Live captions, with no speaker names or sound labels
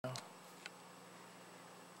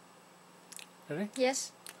Ready?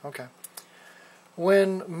 Yes. Okay.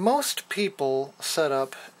 When most people set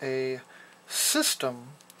up a system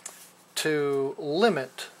to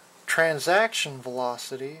limit transaction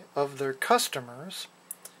velocity of their customers,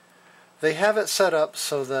 they have it set up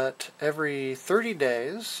so that every 30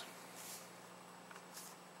 days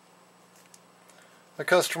a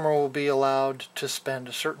customer will be allowed to spend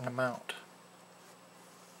a certain amount.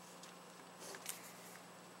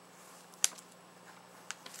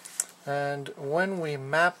 And when we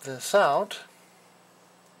map this out,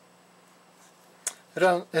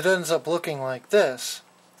 it ends up looking like this.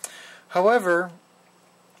 However,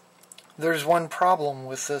 there's one problem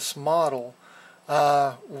with this model,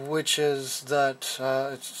 which is that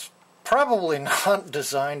it's probably not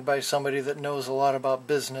designed by somebody that knows a lot about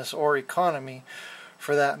business or economy,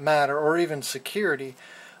 for that matter, or even security.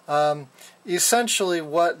 Essentially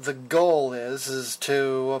what the goal is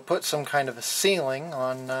to put some kind of a ceiling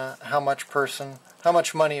on how much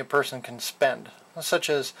money a person can spend, such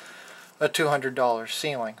as a $200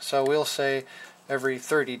 ceiling. So we'll say every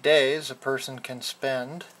 30 days a person can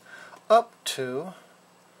spend up to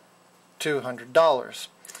 $200.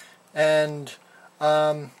 And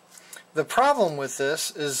the problem with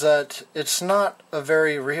this is that it's not a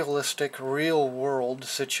very realistic, real-world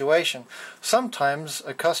situation. Sometimes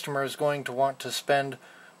a customer is going to want to spend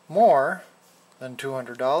more than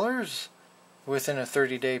 $200 within a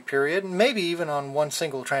 30-day period, maybe even on one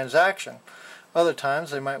single transaction. Other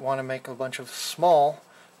times they might want to make a bunch of small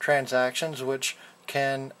transactions which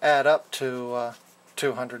can add up to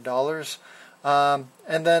 $200.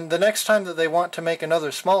 And then the next time that they want to make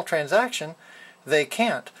another small transaction, they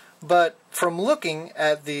can't. But from looking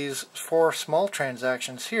at these 4 small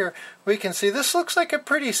transactions here, we can see this looks like a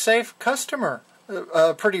pretty safe customer,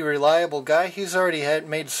 a pretty reliable guy. He's already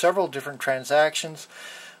made several different transactions,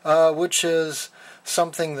 which is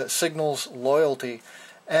something that signals loyalty.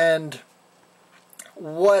 And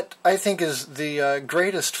what I think is the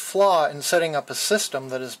greatest flaw in setting up a system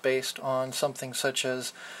that is based on something such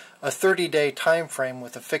as a 30-day time frame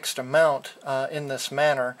with a fixed amount in this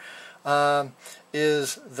manner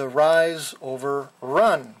is the rise over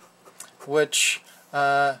run, which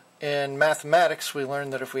in mathematics we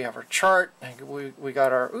learned that if we have our chart, we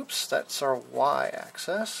got our, that's our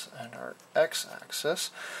y-axis and our x-axis.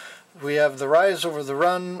 We have the rise over the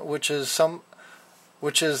run, which is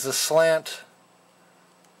the slant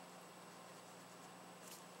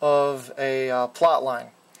of a plot line.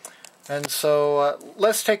 And so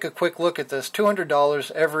let's take a quick look at this.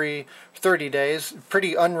 $200 every 30 days,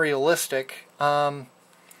 pretty unrealistic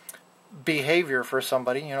behavior for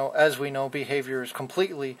somebody. You know, as we know, behavior is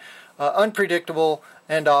completely unpredictable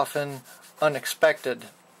and often unexpected.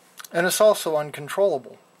 And it's also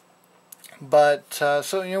uncontrollable. But,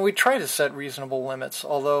 so, you know, we try to set reasonable limits,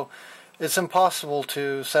 although it's impossible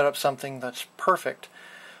to set up something that's perfect.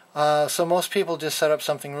 So most people just set up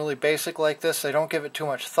something really basic like this. They don't give it too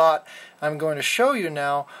much thought. I'm going to show you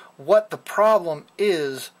now what the problem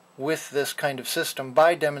is with this kind of system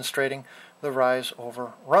by demonstrating the rise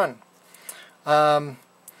over run.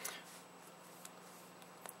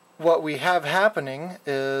 What we have happening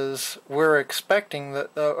is we're expecting that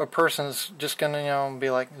a person's just going to, you know, be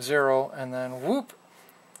like 0 and then whoop,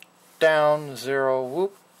 down 0,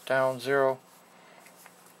 whoop, down 0.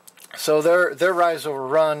 So their rise over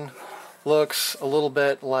run looks a little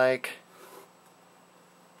bit like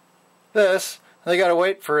this. They got to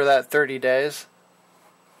wait for that 30 days.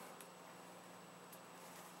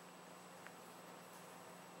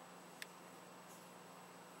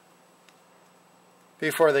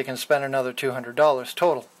 Before they can spend another $200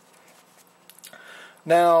 total.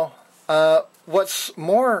 Now, what's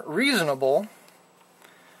more reasonable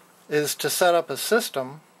is to set up a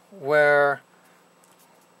system where,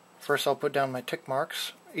 first I'll put down my tick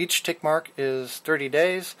marks. Each tick mark is 30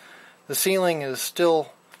 days. The ceiling is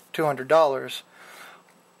still $200.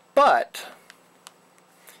 But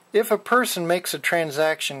if a person makes a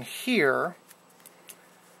transaction here,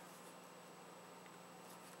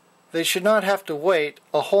 they should not have to wait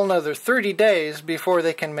a whole nother 30 days before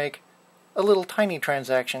they can make a little tiny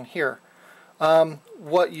transaction here.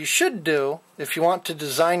 What you should do, if you want to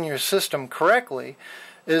design your system correctly,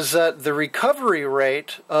 is that the recovery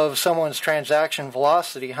rate of someone's transaction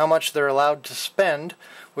velocity, how much they're allowed to spend,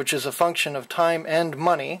 which is a function of time and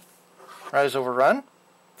money, rise over run,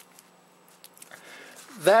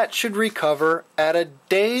 that should recover at a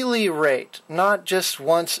daily rate, not just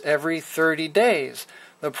once every 30 days.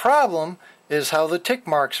 The problem is how the tick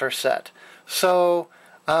marks are set. So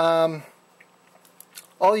all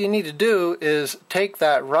you need to do is take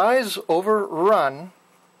that rise over run.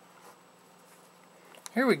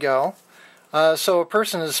 Here we go. So a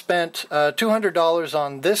person has spent $200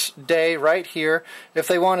 on this day right here. If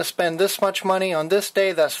they want to spend this much money on this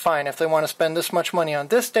day, that's fine. If they want to spend this much money on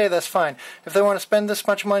this day, that's fine. If they want to spend this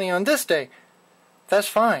much money on this day, that's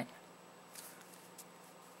fine.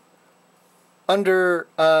 Under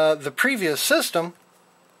the previous system,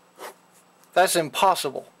 that's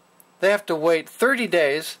impossible. They have to wait 30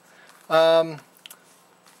 days. I'll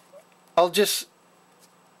just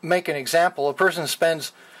make an example. A person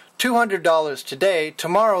spends $200 today.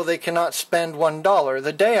 Tomorrow they cannot spend $1.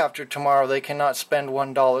 The day after tomorrow they cannot spend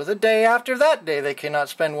 $1. The day after that day they cannot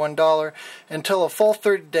spend $1 until a full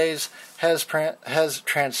 30 days has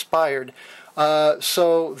transpired.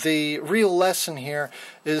 So the real lesson here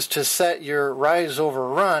is to set your rise over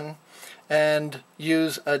run and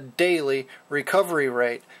use a daily recovery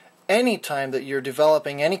rate. Anytime that you're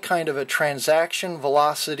developing any kind of a transaction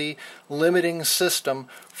velocity limiting system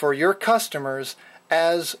for your customers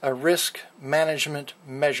as a risk management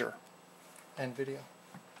measure. End video.